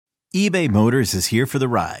eBay Motors is here for the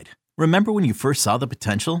ride. Remember when you first saw the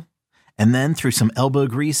potential? And then through some elbow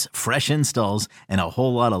grease, fresh installs, and a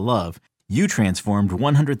whole lot of love, you transformed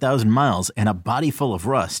 100,000 miles and a body full of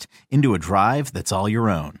rust into a drive that's all your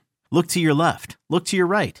own. Look to your left. Look to your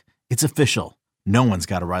right. It's official. No one's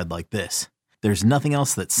got a ride like this. There's nothing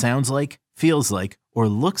else that sounds like, feels like, or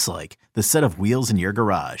looks like the set of wheels in your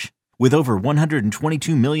garage. With over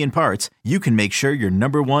 122 million parts, you can make sure your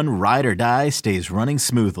number one ride or die stays running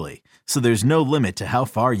smoothly. So there's no limit to how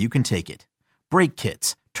far you can take it. Brake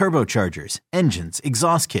kits, turbochargers, engines,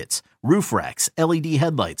 exhaust kits, roof racks, LED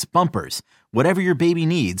headlights, bumpers, whatever your baby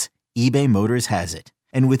needs, eBay Motors has it.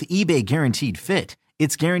 And with eBay Guaranteed Fit,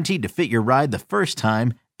 it's guaranteed to fit your ride the first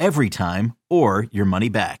time, every time, or your money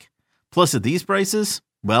back. Plus at these prices,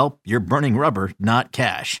 well, you're burning rubber, not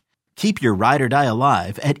cash. Keep your ride or die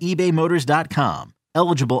alive at ebaymotors.com.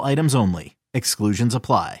 Eligible items only. Exclusions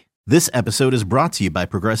apply. This episode is brought to you by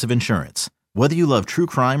Progressive Insurance. Whether you love true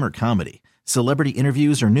crime or comedy, celebrity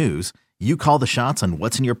interviews or news, you call the shots on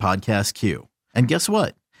what's in your podcast queue. And guess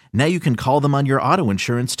what? Now you can call them on your auto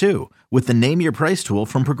insurance too with the Name Your Price tool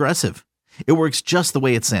from Progressive. It works just the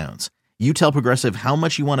way it sounds. You tell Progressive how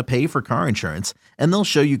much you want to pay for car insurance, and they'll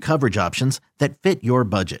show you coverage options that fit your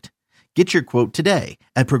budget. Get your quote today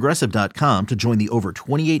at Progressive.com to join the over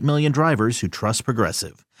 28 million drivers who trust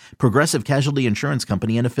Progressive. Progressive Casualty Insurance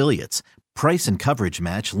Company and Affiliates. Price and coverage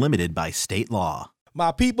match limited by state law.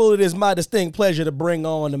 My people, it is my distinct pleasure to bring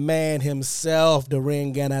on the man himself, the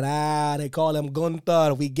ring general. They call him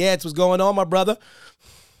Gunther. We get what's going on, my brother.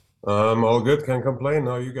 All good. Can't complain.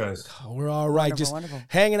 How are you guys? We're all right. Wonderful.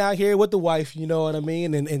 Hanging out here with the wife, you know what I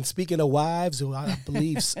mean? And speaking of wives, who I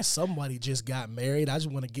believe somebody just got married. I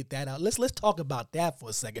just want to get that out. Let's talk about that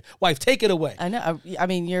for a second. Wife, take it away. I know. I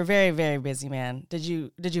mean, you're a very, very busy man. Did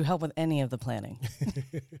you help with any of the planning?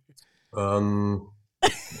 Our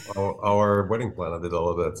wedding planner did all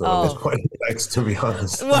of that, so it was quite relaxed, to be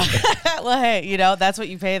honest. Well, hey, that's what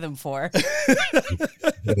you pay them for.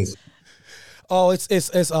 Oh, it's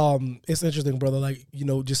interesting, brother. Like,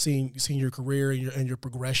 just seeing your career and your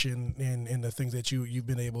progression and the things that you've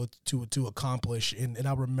been able to accomplish. And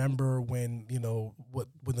I remember when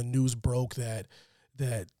when the news broke that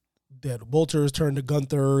Walter has turned to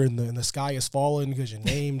Gunther and the sky is falling because your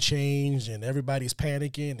name changed and everybody's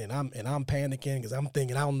panicking and I'm panicking because I'm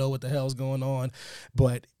thinking I don't know what the hell's going on,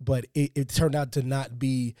 but it turned out to not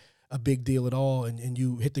be a big deal at all, and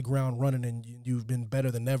you hit the ground running, and you've been better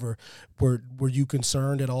than ever. Were you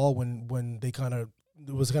concerned at all when they it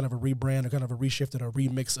was kind of a rebrand or kind of a reshift and a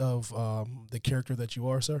remix of the character that you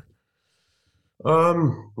are, sir?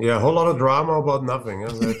 Yeah, a whole lot of drama about nothing.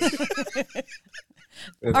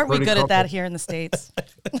 Aren't we good at that here in the States?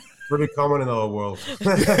 Pretty common in our world.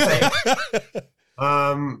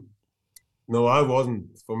 No, I wasn't.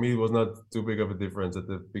 For me, it was not too big of a difference. At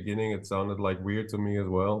the beginning, it sounded like weird to me as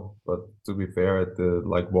well. But to be fair,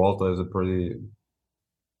 Walter is a pretty,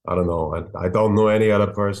 I don't know. I don't know any other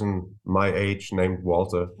person my age named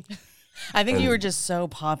Walter. I think you were just so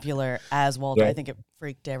popular as Walter. Yeah. I think it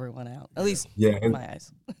freaked everyone out, at least in my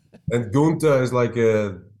eyes. And Gunther is I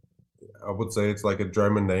would say it's like a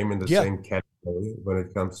German name in the same category when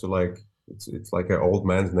it comes to it's like an old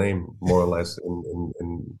man's name, more or less, in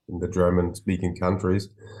the German-speaking countries.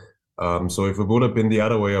 So if it would have been the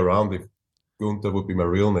other way around, if Gunther would be my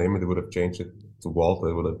real name, and they would have changed it to Walter,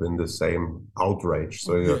 it would have been the same outrage.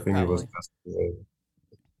 So I think it was just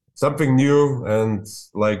something new, and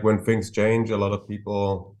when things change, a lot of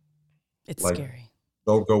people it's scary.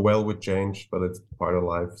 Don't go well with change, but it's part of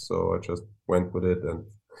life. So I just went with it, and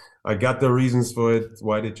I got the reasons for it,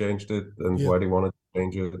 why they changed it, and why they wanted to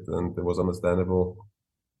change it, and it was understandable.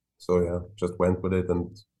 So just went with it,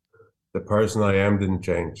 and the person I am didn't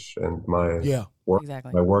change, and my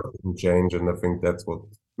work didn't change, and I think that's what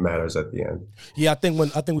matters at the end. Yeah, I think when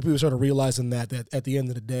people started realizing that at the end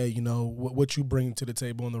of the day, what you bring to the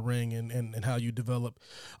table in the ring and how you develop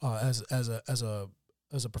as a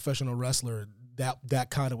professional wrestler,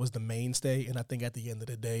 that kind of was the mainstay. And I think at the end of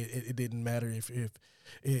the day, it didn't matter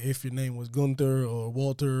if your name was Gunther or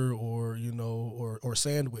Walter or or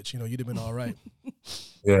Sandwich. You'd have been all right.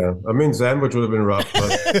 Yeah, I mean Sandwich would have been rough,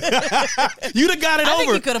 but you'd have got it over. I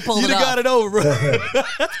think you could have pulled it off. You'd have got it over, bro.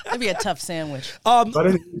 That'd be a tough sandwich. But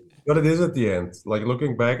it is at the end.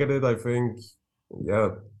 Looking back at it, I think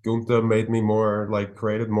Gunther made me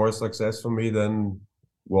created more success for me than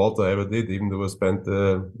Walter ever did, even though I spent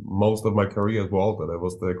most of my career as Walter. That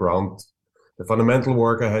was the fundamental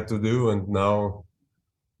work I had to do, and now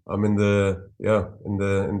I'm in the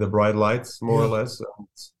bright lights, more or less.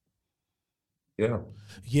 And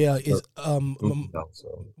Yeah, is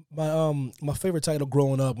So. my favorite title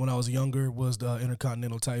growing up when I was younger was the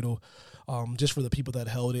Intercontinental title. Just for the people that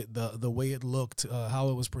held it, the way it looked, how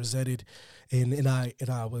it was presented, and I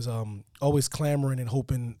was always clamoring and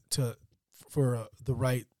hoping for the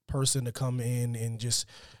right person to come in and just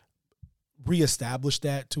reestablish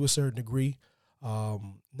that to a certain degree.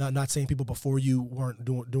 Not saying people before you weren't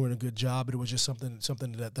doing a good job, but it was just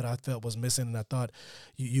something that I felt was missing, and I thought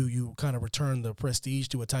you kind of returned the prestige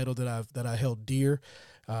to a title that I held dear.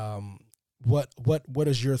 What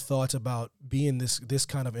is your thoughts about being this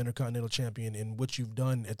kind of Intercontinental champion and what you've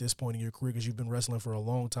done at this point in your career? Because you've been wrestling for a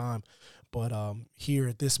long time, but here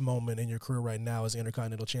at this moment in your career right now as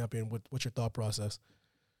Intercontinental champion, what's your thought process?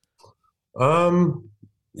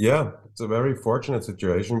 Yeah, it's a very fortunate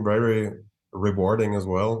situation, very rewarding as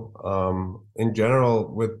well. In general,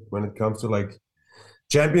 when it comes to like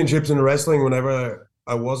championships in wrestling, whenever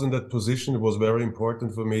I was in that position, it was very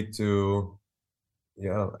important for me to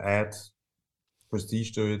add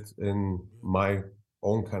prestige to it in my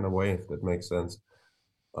own kind of way, if that makes sense.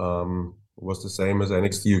 It was the same as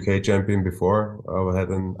NXT UK champion before. I had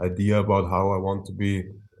an idea about how I want to be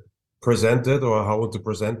presented or how I want to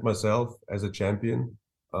present myself as a champion.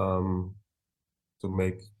 To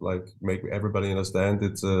make everybody understand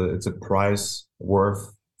it's a prize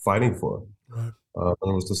worth fighting for. Right. And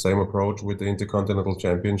it was the same approach with the Intercontinental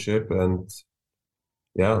Championship, and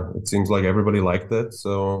it seems like everybody liked that,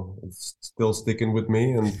 so it's still sticking with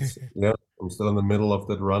me. And I'm still in the middle of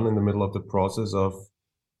that run, in the middle of the process of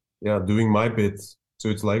doing my bit to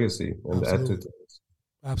its legacy and add to it.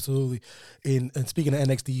 Absolutely. And speaking of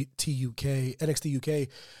NXT UK,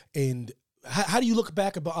 and how do you look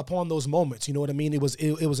back upon those moments? You know what I mean? It was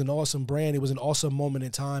an awesome brand. It was an awesome moment in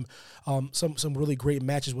time. Some really great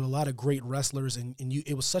matches with a lot of great wrestlers, and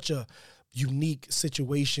it was such a unique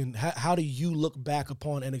situation. How do you look back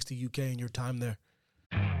upon NXT UK and your time there?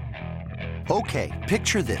 Okay,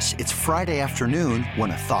 picture this. It's Friday afternoon when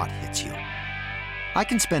a thought hits you. I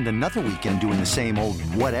can spend another weekend doing the same old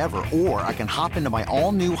whatever, or I can hop into my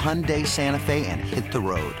all-new Hyundai Santa Fe and hit the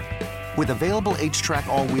road. With available H-Track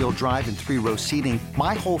all-wheel drive and 3-row seating,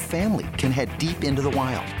 my whole family can head deep into the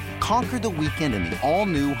wild. Conquer the weekend in the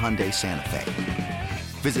all-new Hyundai Santa Fe.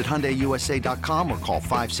 Visit HyundaiUSA.com or call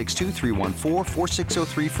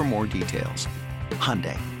 562-314-4603 for more details.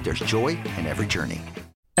 Hyundai, there's joy in every journey.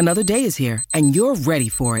 Another day is here, and you're ready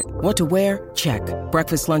for it. What to wear? Check.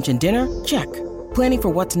 Breakfast, lunch, and dinner? Check. Planning for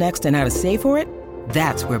what's next and how to save for it?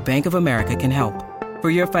 That's where Bank of America can help. For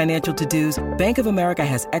your financial to-dos, Bank of America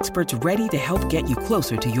has experts ready to help get you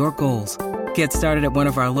closer to your goals. Get started at one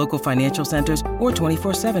of our local financial centers or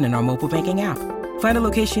 24/7 in our mobile banking app. Find a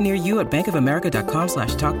location near you at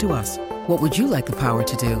bankofamerica.com/talktous. What would you like the power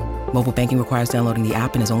to do? Mobile banking requires downloading the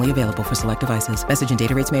app and is only available for select devices. Message and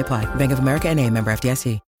data rates may apply. Bank of America N.A., member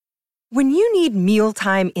FDIC. When you need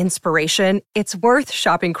mealtime inspiration, it's worth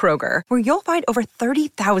shopping Kroger, where you'll find over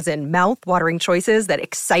 30,000 mouth-watering choices that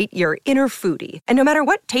excite your inner foodie. And no matter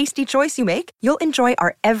what tasty choice you make, you'll enjoy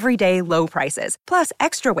our everyday low prices, plus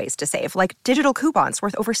extra ways to save, like digital coupons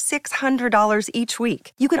worth over $600 each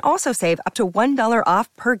week. You can also save up to $1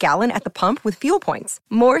 off per gallon at the pump with fuel points.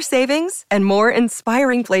 More savings and more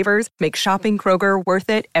inspiring flavors make shopping Kroger worth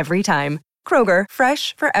it every time. Kroger,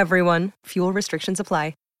 fresh for everyone. Fuel restrictions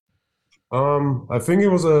apply. I think it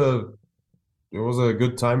was a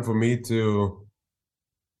good time for me to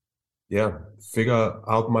figure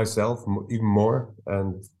out myself even more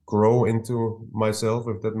and grow into myself,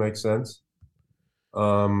 if that makes sense.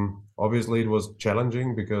 Obviously it was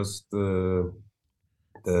challenging because the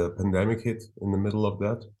pandemic hit in the middle of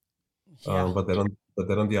that. But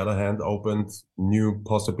then on the other hand opened new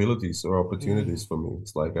possibilities or opportunities for me.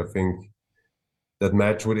 It's like, I think that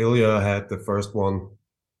match with Ilya I had, the first one,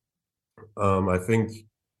 I think,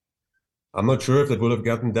 I'm not sure if it would have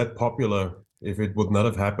gotten that popular if it would not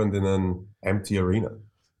have happened in an empty arena.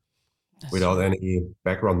 Without any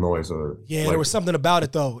background noise or there was something about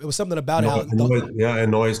it though. It was something about a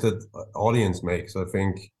noise that audience makes. I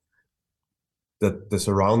think that the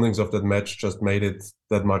surroundings of that match just made it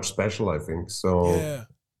that much special, I think. So it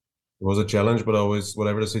was a challenge, but always,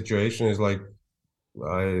 whatever the situation is, like,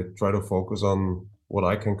 I try to focus on what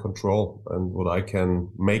I can control and what I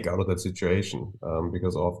can make out of that situation,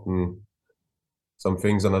 because often some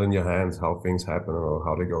things are not in your hands, how things happen or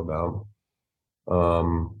how they go down.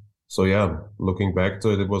 So looking back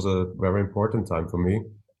to it, it was a very important time for me,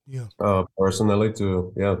 personally,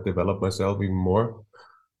 to develop myself even more.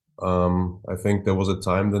 I think there was a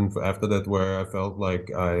time then after that where I felt like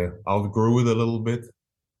I outgrew it a little bit.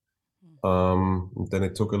 Then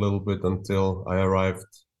it took a little bit until I arrived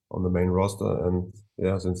on the main roster. And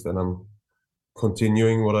yeah, since then I'm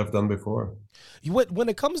continuing what I've done before. When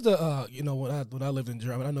it comes to when I lived in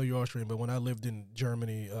Germany, I know you're Austrian, but when I lived in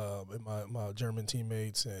Germany, and my German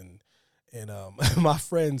teammates and my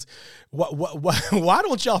friends, why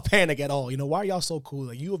don't y'all panic at all? Why are y'all so cool?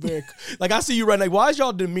 Like, you are very, like, I see you right now. Why is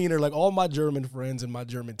y'all demeanor? Like, all my German friends and my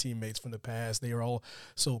German teammates from the past, they are all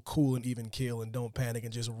so cool and even keel and don't panic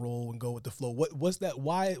and just roll and go with the flow. What's that?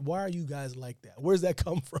 Why are you guys like that? Where's that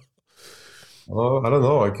come from? Oh, I don't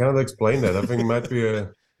know. I cannot explain that. I think it might be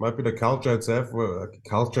the culture itself, where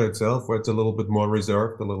it's a little bit more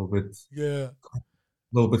reserved, a little bit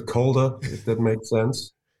colder, if that makes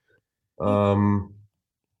sense.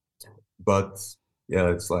 But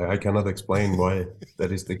yeah, it's like I cannot explain why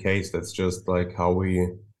that is the case. That's just like how we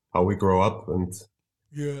grow up and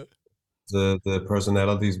the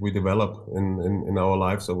personalities we develop in our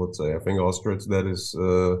lives. I would say I think Austria that is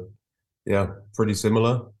pretty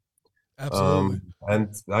similar. Absolutely.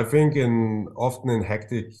 And I think often in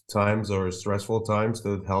hectic times or stressful times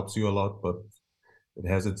that helps you a lot, but it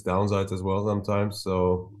has its downsides as well sometimes.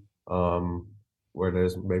 So where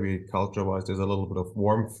there's maybe culture-wise, there's a little bit of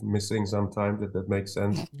warmth missing sometimes, if that makes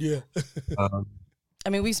sense. Yeah. I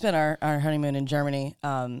mean, we spent our honeymoon in Germany,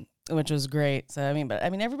 which was great. So, but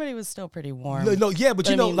everybody was still pretty warm. But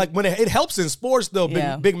like when it helps in sports though,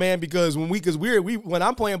 big man, because when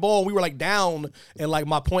I'm playing ball, we were like down, and like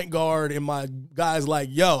my point guard and my guys like,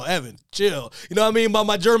 yo, Evan, chill. You know what I mean?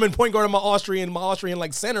 My German point guard and my Austrian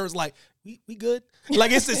like center is like, we good.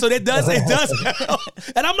 Like it does help.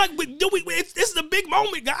 And I'm like, this is a big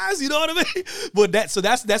moment, guys. You know what I mean? But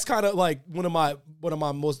that's kind of like one of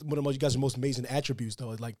you guys' most amazing attributes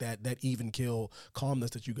though, is like that even kill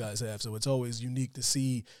calmness that you guys have. So it's always unique to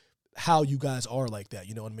see how you guys are like that.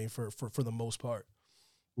 You know what I mean? For the most part.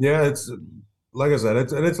 Yeah, it's like I said,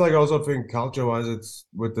 it's like also I think culture-wise, it's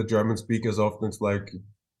with the German speakers often it's like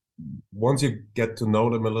once you get to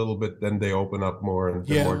know them a little bit, then they open up more and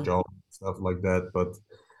they're more jolly. Stuff like that, but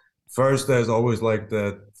first there's always like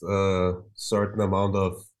that certain amount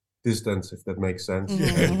of distance, if that makes sense.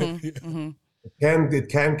 It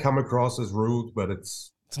can come across as rude, but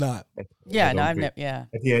it's not. At the end, I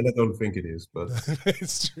don't think it is, but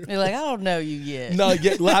it's true. You're like, I don't know you yet. No,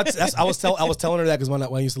 yeah. I was telling her that because when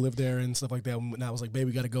I used to live there and stuff like that, and I was like, babe,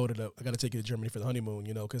 I got to take you to Germany for the honeymoon,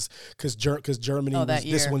 because Germany this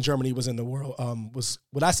is when Germany was in the world. This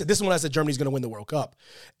is when I said Germany's going to win the World Cup,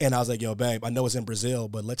 and I was like, yo, babe, I know it's in Brazil,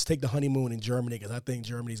 but let's take the honeymoon in Germany because I think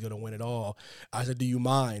Germany's going to win it all. I said, do you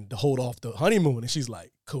mind to hold off the honeymoon? And she's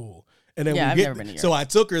like, cool. And then I've never been to Europe. So I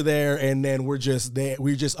took her there, and then we're just there.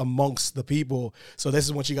 We're just amongst the people. So this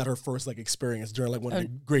is when she got her first like experience during like one of the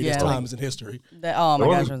greatest times in history. Oh my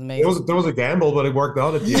gosh, it was amazing. There was a gamble, but it worked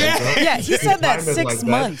out at the end. So. Yeah, he said that 6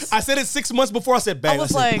 months. I said it 6 months before. I said, babe, I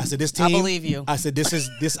said this team. I believe you. I said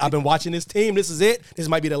this. I've been watching this team. This is it. This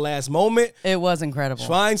might be the last moment. It was incredible.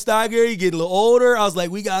 Schweinsteiger, you get a little older. I was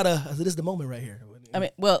like, I said, this is the moment right here.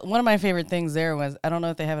 One of my favorite things there was, I don't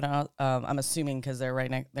know if they have it on, I'm assuming because they're right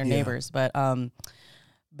next, they're neighbors, but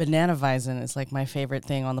banana Weizen is like my favorite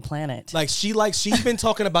thing on the planet. Like she's been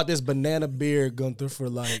talking about this banana beer, Gunther, for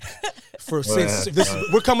since this,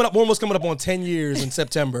 we're almost coming up on 10 years in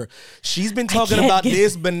September. She's been talking about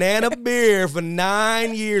this banana beer for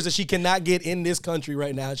 9 years that she cannot get in this country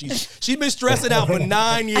right now. She's been stressing out for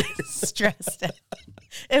 9 years. Stressed out.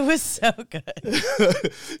 It was so good.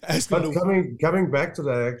 But coming back to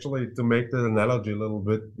that, actually, to make that analogy a little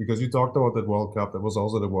bit, because you talked about that World Cup, that was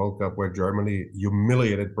also the World Cup where Germany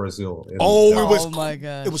humiliated Brazil. My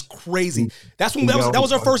god, it was crazy. That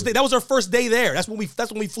was our first day. That was our first day there. That's when we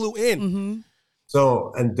flew in. Mm-hmm.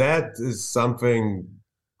 So, and that is something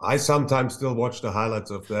I sometimes still watch the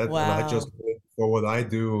highlights of that, wow. And I just for what I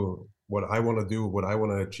do, what I want to do, what I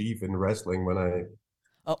want to achieve in wrestling when I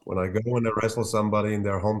go and I wrestle somebody in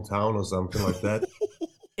their hometown or something like that.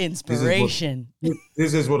 Inspiration.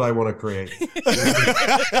 This is what I want to create.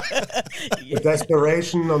 The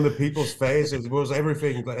desperation on the people's faces was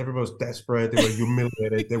everything. Like everybody was desperate. They were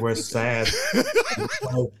humiliated. They were sad.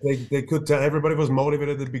 They could tell everybody was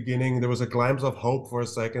motivated at the beginning. There was a glimpse of hope for a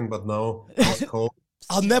second, but no, it was cold.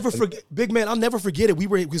 I'll never forget, big man. I'll never forget it. We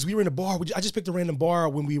were in a bar. I just picked a random bar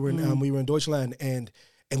when we were in Deutschland, and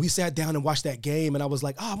we sat down and watched that game, and I was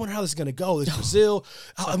like, I wonder how this is gonna go. It's Brazil.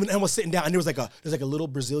 I was sitting down, and there's like a little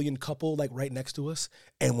Brazilian couple like right next to us,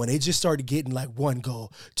 and when they just started getting like 1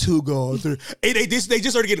 goal, 2 goals, 3, they just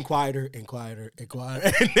started getting quieter and quieter and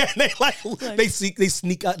quieter, and then they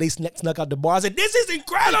snuck out the bar. I said, "This is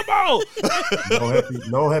incredible."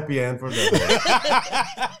 No happy end for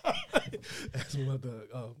that. That's what The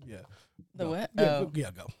what? Yeah,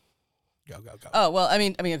 go. Go. Oh well, I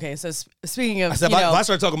mean, okay. So speaking of, I said, if I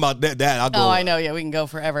start talking about that, I'll go. Oh, I know. Yeah, we can go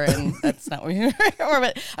forever, and that's not what we're here for.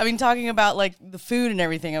 But I mean, talking about like the food and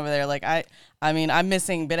everything over there. Like I mean, I'm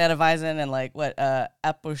missing Bananaweisen and like what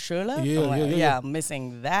Apfelschule. Yeah. I'm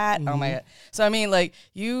missing that. Oh my god. So I mean, like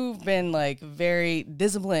you've been like very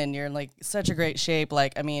disciplined. You're in like such a great shape.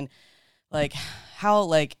 Like I mean,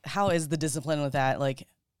 how is the discipline with that? Like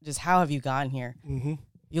just how have you gotten here? Mm-hmm.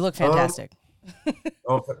 You look fantastic.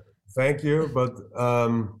 Thank you, but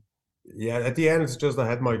yeah, at the end, it's just I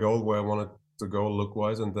had my goal where I wanted to go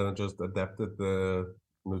look-wise, and then I just adapted the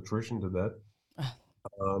nutrition to that.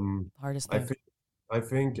 Hardest thing. I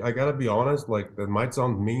think I gotta be honest. Like that might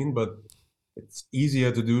sound mean, but it's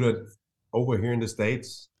easier to do that over here in the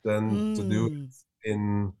States than to do it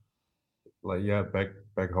in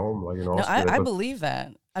back home, like in Austria. I believe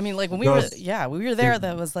that. I mean, like when we were there,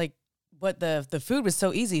 that was like. But the food was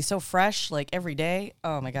so easy, so fresh, like every day.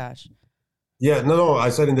 Oh my gosh. Yeah, no.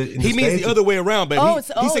 I said in the he means States, the other way around, baby.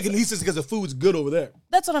 He says because the food's good over there.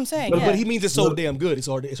 That's what I'm saying. But he means it's so damn good. It's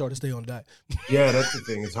hard to stay on diet. Yeah, that's the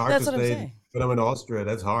thing. It's hard That's to what I'm stay. saying. When I'm in Austria,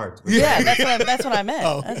 that's hard. Yeah, that's what I meant.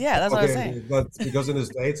 Oh. Yeah, that's what I was saying. But because in the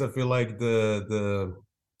States, I feel like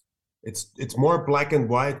it's more black and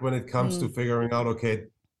white when it comes to figuring out. Okay,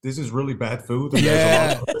 this is really bad food. And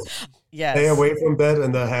there's a lot of it. Yes. Stay away from that,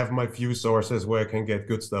 and I have my few sources where I can get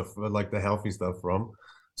good stuff, like the healthy stuff from.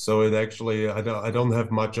 So it actually, I don't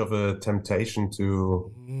have much of a temptation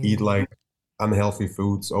to eat like unhealthy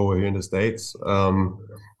foods over here in the States.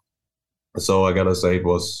 So I gotta say it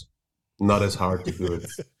was not as hard to do it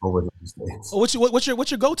over here in the States.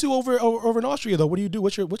 What's your go-to over in Austria though? What do you do?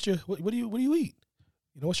 What do you eat?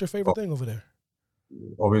 You know, what's your favorite thing over there?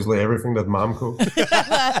 Obviously, everything that mom cooks.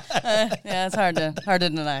 Yeah, it's hard to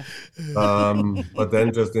deny. But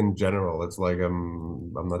then just in general, it's like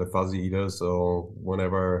I'm not a fuzzy eater, so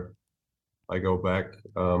whenever I go back,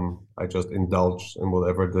 I just indulge in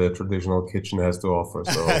whatever the traditional kitchen has to offer.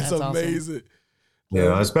 So That's awesome. amazing. yeah,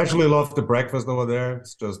 I especially love the breakfast over there.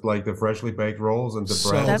 It's just like the freshly baked rolls and the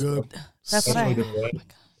bread. good. That's what Especially the bread.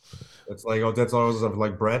 It's like that's always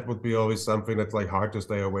like bread would be always something that's like hard to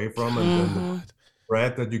stay away from, and then the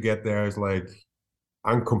bread that you get there is like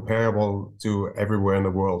uncomparable to everywhere in the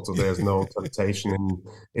world. So there's no temptation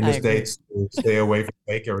in the States to stay away from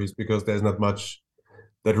bakeries because there's not much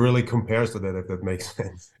that really compares to that, if that makes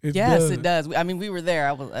sense. It does. I mean, we were there.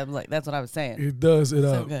 I was like, that's what I was saying. It does.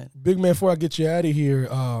 So good. Big man, before I get you out of here,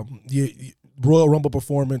 Royal Rumble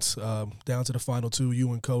performance, down to the final two,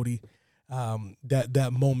 you and Cody. That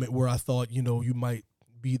moment where I thought, you know, you might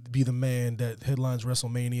be the man that headlines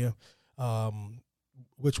WrestleMania,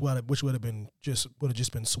 which would have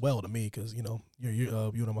just been swell to me because you know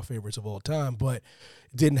you're one of my favorites of all time. But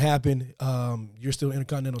it didn't happen. You're still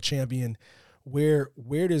Intercontinental Champion. Where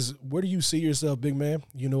do you see yourself, big man?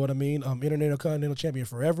 You know what I mean? Intercontinental Champion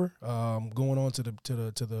forever. Going on to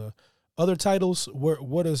the other titles. Where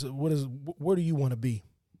do you want to be?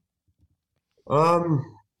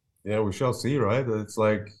 Yeah, we shall see, right? It's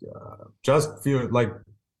like just feel like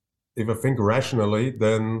if I think rationally,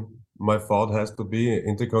 then my thought has to be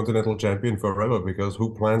Intercontinental Champion forever because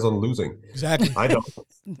who plans on losing? Exactly. I don't.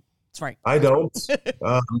 That's right. I don't.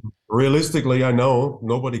 Realistically, I know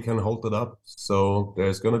nobody can hold it up. So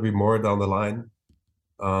there's going to be more down the line.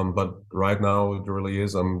 But right now, it really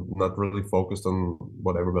is. I'm not really focused on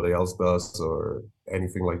what everybody else does or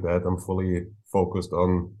anything like that. I'm fully focused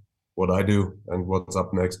on what I do and what's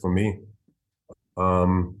up next for me.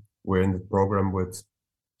 We're in the program with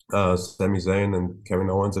Sami Zayn and Kevin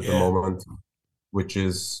Owens at the moment, which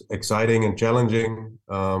is exciting and challenging.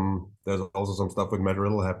 There's also some stuff with Matt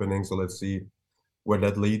Riddle happening, so let's see where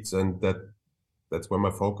that leads, and that's where my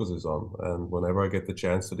focus is on. And whenever I get the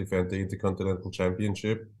chance to defend the Intercontinental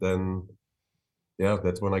Championship, then yeah,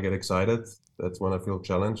 that's when I get excited. That's when I feel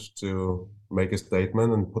challenged to make a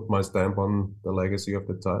statement and put my stamp on the legacy of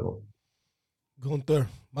the title. Gunther,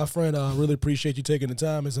 my friend, I really appreciate you taking the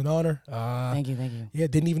time. It's an honor. Thank you. Yeah,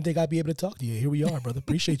 didn't even think I'd be able to talk to you. Here we are, brother.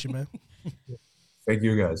 Appreciate you, man. Thank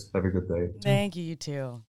you, guys. Have a good day. Thank you, you too.